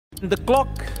The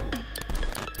clock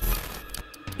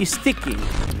is ticking.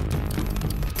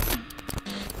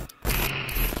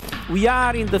 We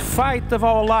are in the fight of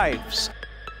our lives.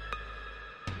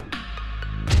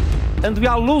 And we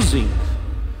are losing.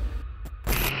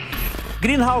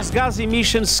 Greenhouse gas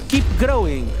emissions keep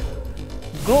growing.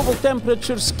 Global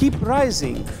temperatures keep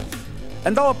rising.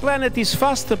 And our planet is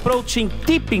fast approaching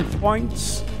tipping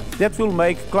points that will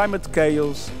make climate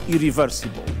chaos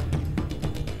irreversible.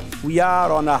 We are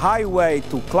on a highway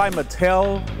to climate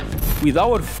hell with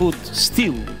our foot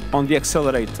still on the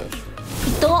accelerator.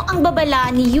 Ito ang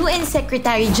babala ni UN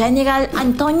Secretary General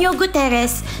Antonio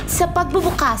Guterres sa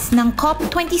pagbubukas ng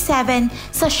COP27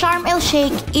 sa Sharm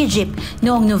el-Sheikh, Egypt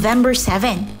noong November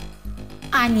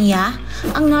 7. Aniya,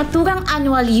 ang naturang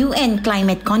annual UN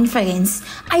Climate Conference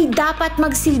ay dapat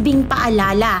magsilbing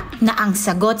paalala na ang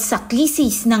sagot sa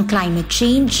krisis ng climate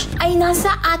change ay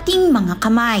nasa ating mga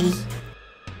kamay.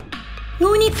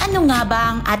 Ngunit ano nga ba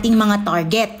ang ating mga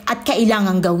target at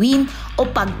kailangang gawin o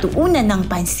pagtuunan ng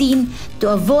pansin to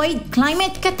avoid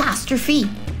climate catastrophe?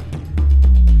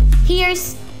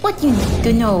 Here's what you need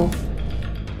to know.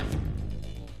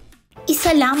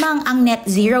 Isa lamang ang net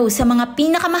zero sa mga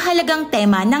pinakamahalagang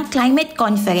tema ng climate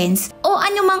conference o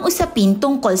anumang usapin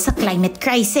tungkol sa climate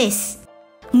crisis.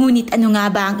 Ngunit ano nga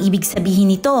ba ang ibig sabihin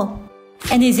nito?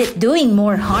 And is it doing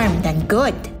more harm than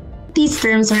good? These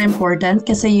terms are important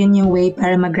kasi yun yung way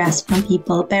para mag-grasp ng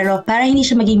people. Pero para hindi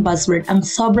siya maging buzzword, ang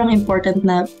sobrang important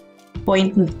na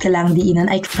point na kailangang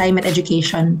diinan ay climate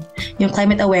education, yung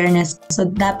climate awareness. So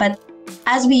dapat,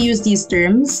 as we use these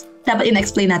terms, dapat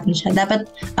in-explain natin siya. Dapat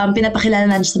pinapakilala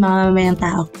natin sa mga mamamayang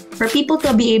tao. For people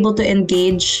to be able to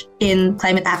engage in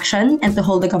climate action and to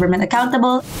hold the government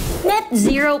accountable. Net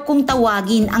zero kung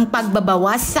tawagin ang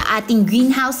pagbabawas sa ating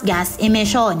greenhouse gas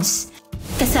emissions.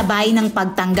 Kasabay ng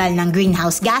pagtanggal ng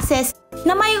greenhouse gases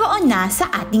na mayroon na sa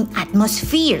ating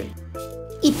atmosphere.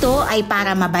 Ito ay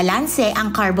para mabalanse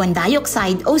ang carbon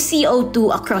dioxide o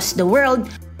CO2 across the world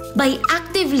by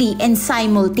actively and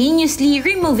simultaneously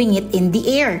removing it in the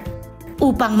air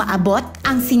upang maabot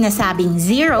ang sinasabing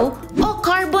zero o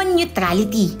carbon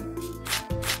neutrality.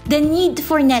 The need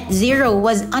for net zero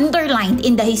was underlined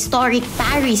in the historic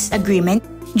Paris Agreement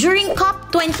during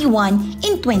COP21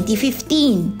 in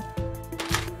 2015.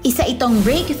 Isa itong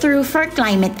breakthrough for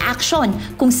climate action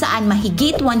kung saan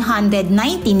mahigit 190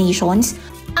 nations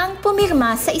ang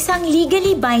pumirma sa isang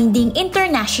legally binding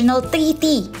international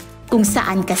treaty kung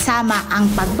saan kasama ang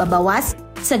pagbabawas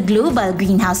sa global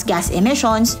greenhouse gas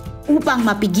emissions upang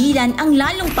mapigilan ang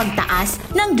lalong pagtaas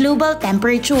ng global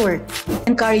temperature.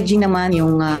 Encouraging naman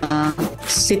yung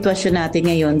sitwasyon natin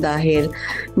ngayon dahil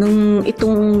nung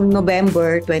itong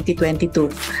November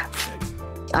 2022,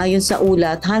 ayon sa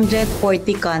ulat,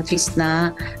 140 countries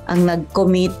na ang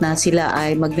nag-commit na sila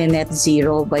ay magne-net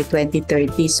zero by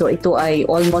 2030. So ito ay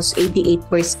almost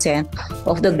 88%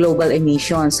 of the global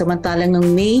emissions. Samantalang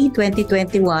noong May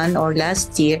 2021 or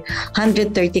last year,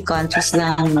 130 countries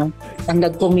lang ang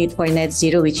nag-commit for net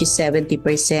zero, which is 70%.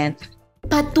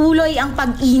 Patuloy ang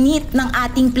pag-init ng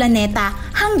ating planeta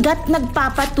hanggat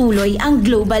nagpapatuloy ang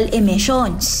global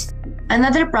emissions.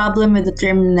 Another problem with the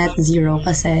term net zero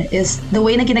kasi is the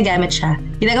way na ginagamit siya.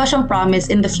 Ginagawa siyang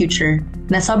promise in the future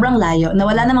na sobrang layo, na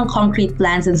wala namang concrete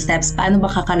plans and steps paano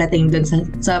ba kakarating dun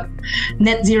sa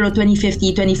net zero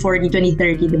 2050, 2040,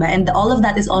 2030, diba? And all of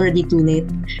that is already too late.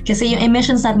 Kasi yung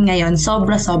emissions natin ngayon,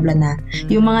 sobra-sobra na.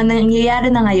 Yung mga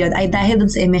nangyayari na ngayon ay dahil dun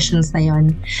sa emissions na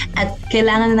yon. At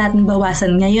kailangan na natin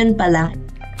bawasan ngayon pa lang.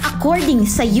 According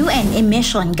sa UN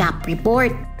Emission Gap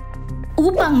Report,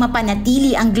 upang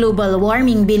mapanatili ang global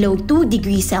warming below 2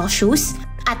 degrees Celsius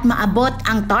at maabot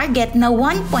ang target na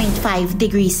 1.5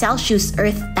 degrees Celsius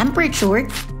Earth temperature,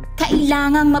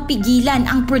 kailangang mapigilan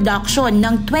ang production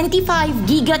ng 25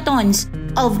 gigatons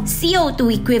of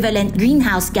CO2 equivalent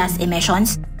greenhouse gas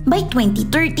emissions by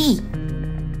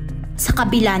 2030. Sa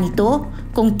kabila nito,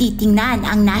 kung titingnan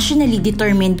ang nationally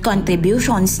determined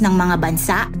contributions ng mga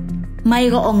bansa,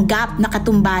 mayroong gap na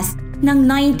katumbas ng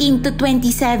 19 to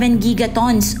 27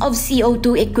 gigatons of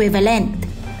CO2 equivalent.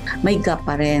 May gap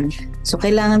pa rin. So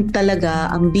kailangan talaga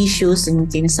ambitious, yung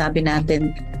sinasabi natin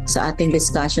sa ating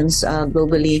discussions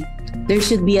globally, there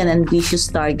should be an ambitious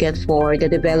target for the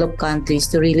developed countries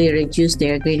to really reduce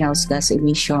their greenhouse gas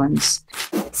emissions.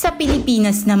 Sa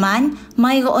Pilipinas naman,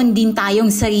 mayroon din tayong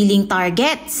sariling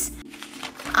targets.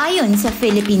 Ayon sa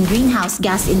Philippine Greenhouse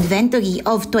Gas Inventory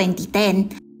of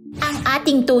 2010, ang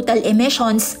ating total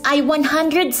emissions ay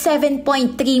 107.3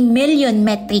 million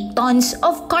metric tons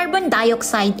of carbon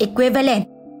dioxide equivalent,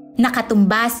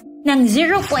 nakatumbas ng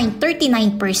 0.39%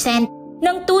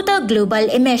 ng total global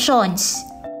emissions.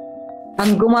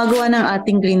 Ang gumagawa ng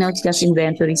ating greenhouse gas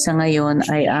inventory sa ngayon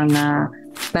ay ang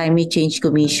Climate Change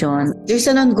Commission. There's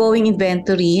an ongoing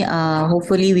inventory.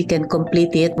 Hopefully, we can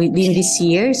complete it within this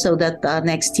year so that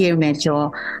next year medyo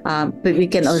we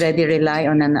can already rely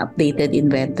on an updated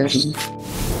inventory.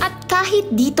 At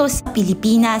kahit dito sa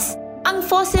Pilipinas, ang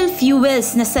fossil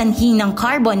fuels na sanhi ng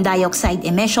carbon dioxide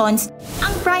emissions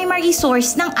ang primary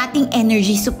source ng ating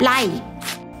energy supply.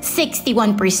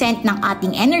 61% ng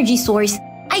ating energy source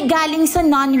ay galing sa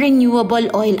non-renewable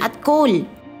oil at coal.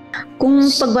 Kung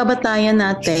pagbabatayan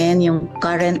natin yung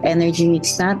current energy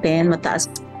mix natin, mataas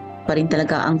pa rin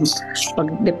talaga ang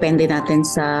pagdepende natin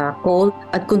sa coal.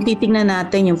 At kung titingnan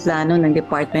natin yung plano ng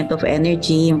Department of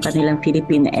Energy, yung kanilang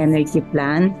Philippine Energy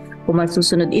Plan, kung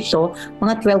masusunod ito,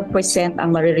 mga 12%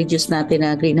 ang marireduce natin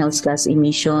na greenhouse gas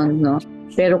emission, no?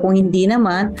 Pero kung hindi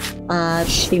naman,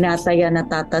 tinataya na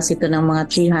tatas ito ng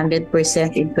mga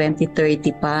 300% in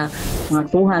 2030 pa, mga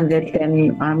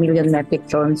 210 million metric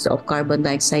tons of carbon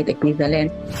dioxide equivalent.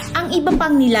 Ang iba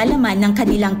pang nilalaman ng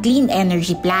kanilang clean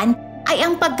energy plan ay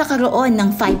ang pagkakaroon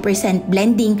ng 5%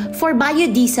 blending for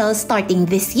biodiesel starting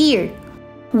this year.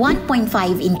 1.5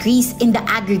 increase in the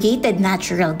aggregated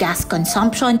natural gas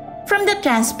consumption from the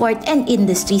transport and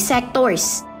industry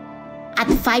sectors. At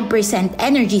 5%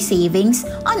 energy savings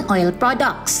on oil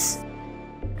products.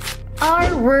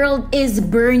 Our world is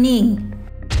burning.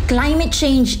 Climate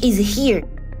change is here,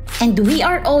 and we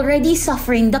are already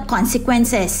suffering the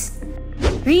consequences.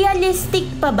 Realistic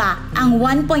pa ba ang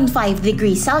 1.5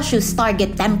 degrees Celsius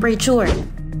target temperature?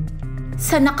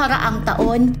 Sa nakaraang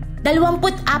taon,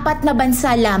 24 na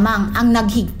bansa lamang ang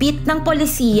naghigpit ng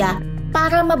polisiya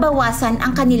para mabawasan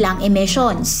ang kanilang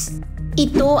emissions.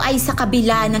 Ito ay sa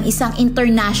kabila ng isang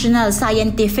international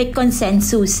scientific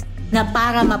consensus na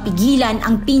para mapigilan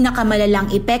ang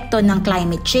pinakamalalang epekto ng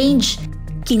climate change,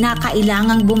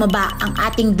 kinakailangang bumaba ang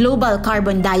ating global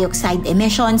carbon dioxide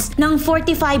emissions ng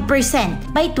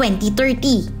 45% by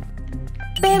 2030.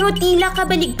 Pero tila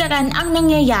kabaligtaran ang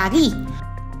nangyayari.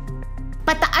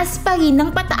 Pataas pa rin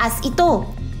ng pataas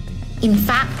ito. In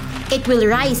fact, it will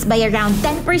rise by around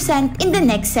 10% in the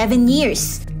next 7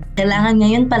 years. Kailangan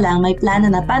ngayon pa lang may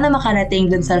plano na paano makarating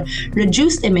dun sa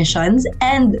reduced emissions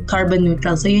and carbon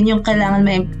neutral. So yun yung kailangan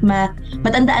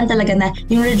matandaan talaga na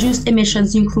yung reduced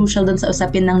emissions yung crucial dun sa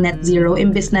usapin ng net zero.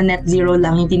 Imbes na net zero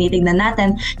lang yung tinitignan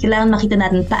natin, kailangan makita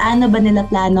natin paano ba nila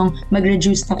planong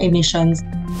mag-reduce ng emissions.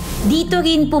 Dito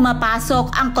rin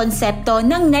pumapasok ang konsepto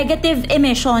ng negative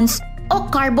emissions o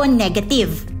carbon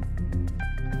negative.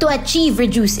 To achieve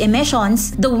reduced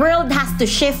emissions, the world has to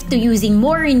shift to using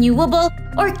more renewable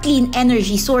or clean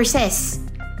energy sources.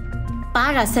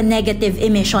 Para sa negative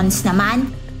emissions naman,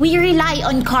 we rely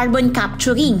on carbon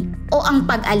capturing o ang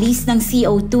pag-alis ng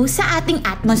CO2 sa ating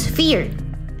atmosphere.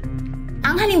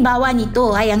 Ang halimbawa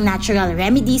nito ay ang natural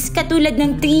remedies katulad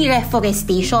ng tree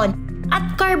reforestation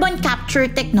at carbon capture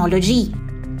technology.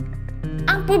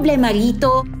 Ang problema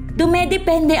rito,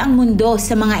 dumedepende ang mundo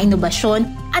sa mga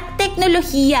inobasyon at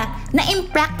teknolohiya na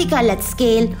impractical at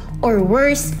scale or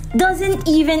worse, doesn't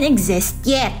even exist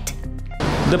yet.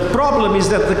 The problem is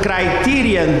that the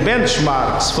criteria and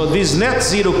benchmarks for these net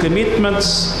zero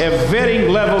commitments have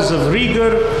varying levels of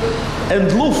rigor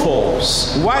and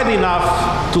loopholes wide enough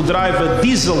to drive a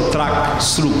diesel truck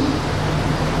through.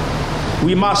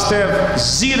 We must have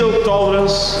zero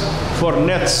tolerance for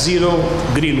net zero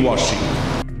greenwashing.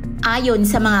 Ayon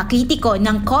sa mga kritiko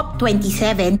ng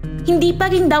COP27, hindi pa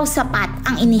rin daw sapat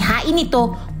ang inihain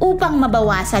nito upang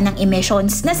mabawasan ang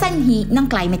emissions na sanhi ng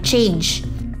climate change.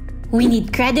 We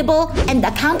need credible and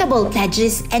accountable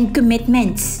pledges and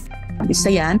commitments. Isa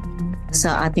yan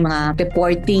sa ating mga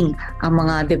reporting ang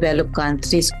mga developed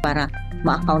countries para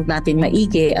ma-account natin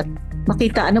maigi at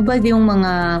makita ano ba yung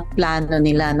mga plano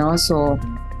nila, no? So,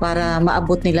 para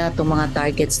maabot nila itong mga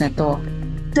targets na to.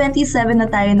 27 na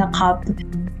tayo na COP.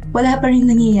 Wala pa rin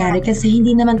nangyayari kasi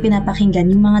hindi naman pinapakinggan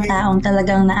yung mga taong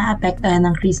talagang naaapektuhan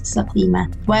ng krisis sa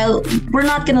klima. While we're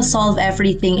not gonna solve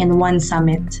everything in one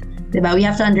summit, diba? We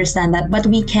have to understand that, but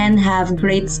we can have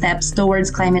great steps towards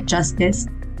climate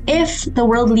justice if the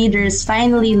world leaders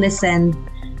finally listen,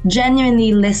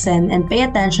 genuinely listen, and pay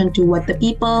attention to what the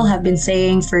people have been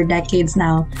saying for decades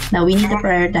now. Now we need to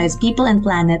prioritize people and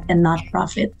planet and not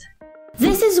profit.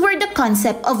 This is where the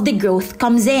concept of degrowth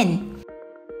comes in.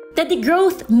 The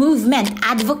degrowth movement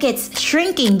advocates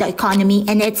shrinking the economy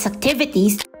and its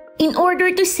activities in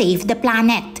order to save the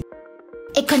planet.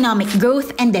 Economic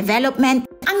growth and development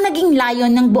ang naging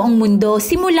layon ng buong mundo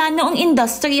simula noong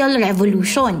Industrial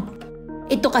Revolution.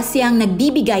 Ito kasi ang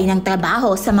nagbibigay ng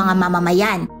trabaho sa mga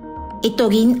mamamayan. Ito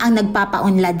rin ang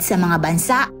nagpapaunlad sa mga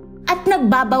bansa at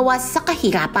nagbabawas sa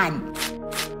kahirapan.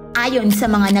 Ayon sa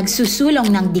mga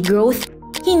nagsusulong ng degrowth,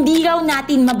 hindi raw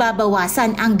natin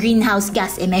mababawasan ang greenhouse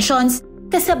gas emissions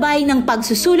kasabay ng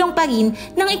pagsusulong pa rin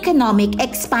ng economic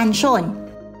expansion.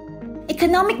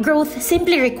 Economic growth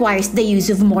simply requires the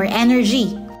use of more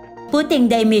energy,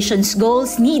 putting the emissions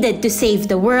goals needed to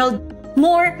save the world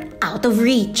more out of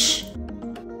reach.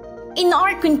 In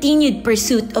our continued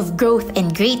pursuit of growth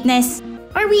and greatness,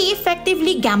 are we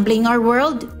effectively gambling our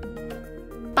world?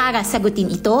 Para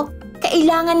sagutin ito,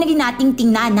 kailangan na rin nating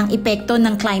tingnan ang epekto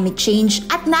ng climate change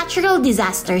at natural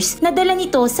disasters na dala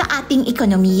nito sa ating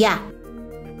ekonomiya.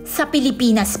 Sa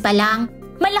Pilipinas pa lang,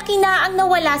 malaki na ang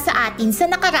nawala sa atin sa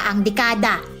nakaraang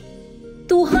dekada.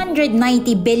 290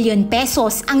 billion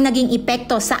pesos ang naging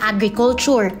epekto sa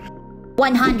agriculture,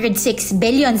 106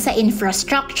 billion sa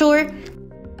infrastructure,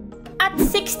 at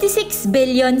 66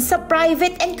 billion sa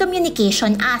private and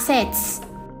communication assets.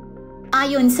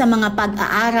 Ayon sa mga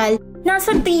pag-aaral,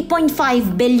 nasa $3.5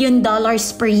 billion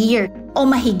per year o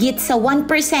mahigit sa 1%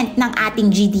 ng ating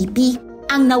GDP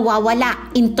ang nawawala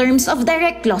in terms of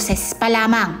direct losses pa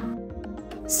lamang.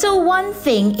 So one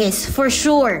thing is for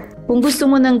sure. Kung gusto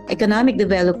mo ng economic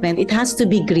development, it has to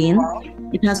be green,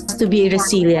 it has to be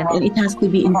resilient, and it has to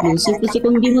be inclusive. Kasi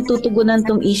kung hindi mo tutugunan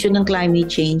tong issue ng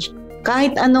climate change,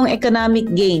 kahit anong economic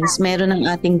gains meron ng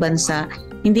ating bansa,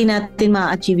 hindi natin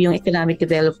ma-achieve yung economic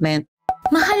development.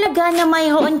 Mahalaga na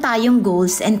mayroon tayong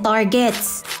goals and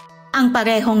targets. Ang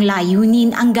parehong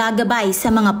layunin ang gagabay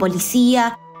sa mga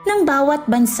polisiya ng bawat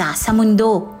bansa sa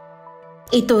mundo.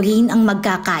 Ito rin ang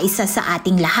magkakaisa sa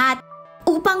ating lahat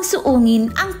upang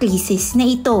suungin ang krisis na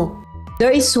ito.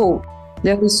 There is hope.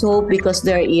 There is hope because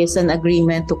there is an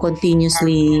agreement to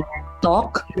continuously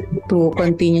talk, to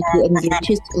continuously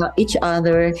engage each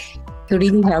other, to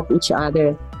really help each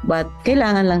other. But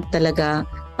kailangan lang talaga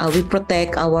we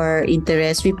protect our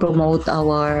interests, we promote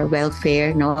our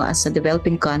welfare, no, as a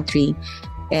developing country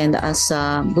and as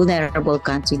a vulnerable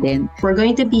country din. We're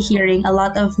going to be hearing a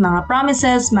lot of mga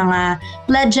promises, mga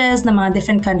pledges ng mga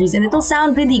different countries, and it'll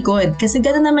sound really good kasi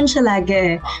gano'n naman siya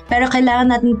lagi. Pero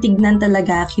kailangan natin tignan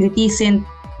talaga, kritisin,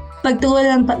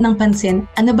 pagtuunan ng pansin,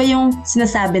 ano ba yung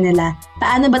sinasabi nila?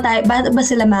 Paano ba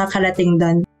sila makakarating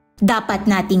doon? Dapat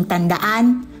nating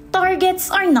tandaan, targets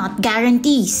are not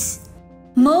guarantees.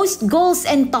 Most goals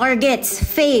and targets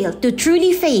fail to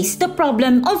truly face the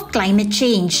problem of climate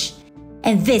change.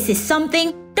 And this is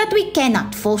something that we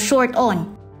cannot fall short on.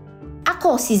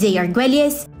 Ako si Zay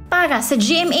Arguelles para sa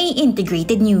GMA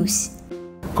Integrated News.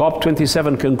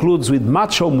 COP27 concludes with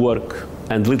much homework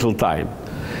and little time.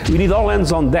 We need all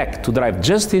hands on deck to drive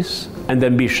justice and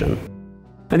ambition.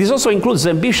 And this also includes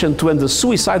ambition to end the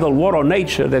suicidal war on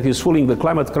nature that is fueling the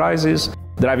climate crisis,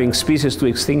 driving species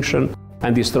to extinction,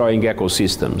 and destroying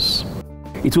ecosystems.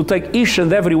 It will take each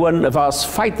and every one of us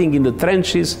fighting in the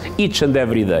trenches each and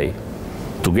every day.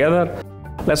 Together,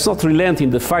 let's not relent in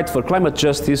the fight for climate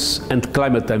justice and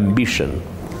climate ambition.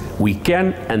 We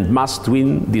can and must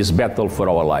win this battle for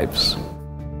our lives.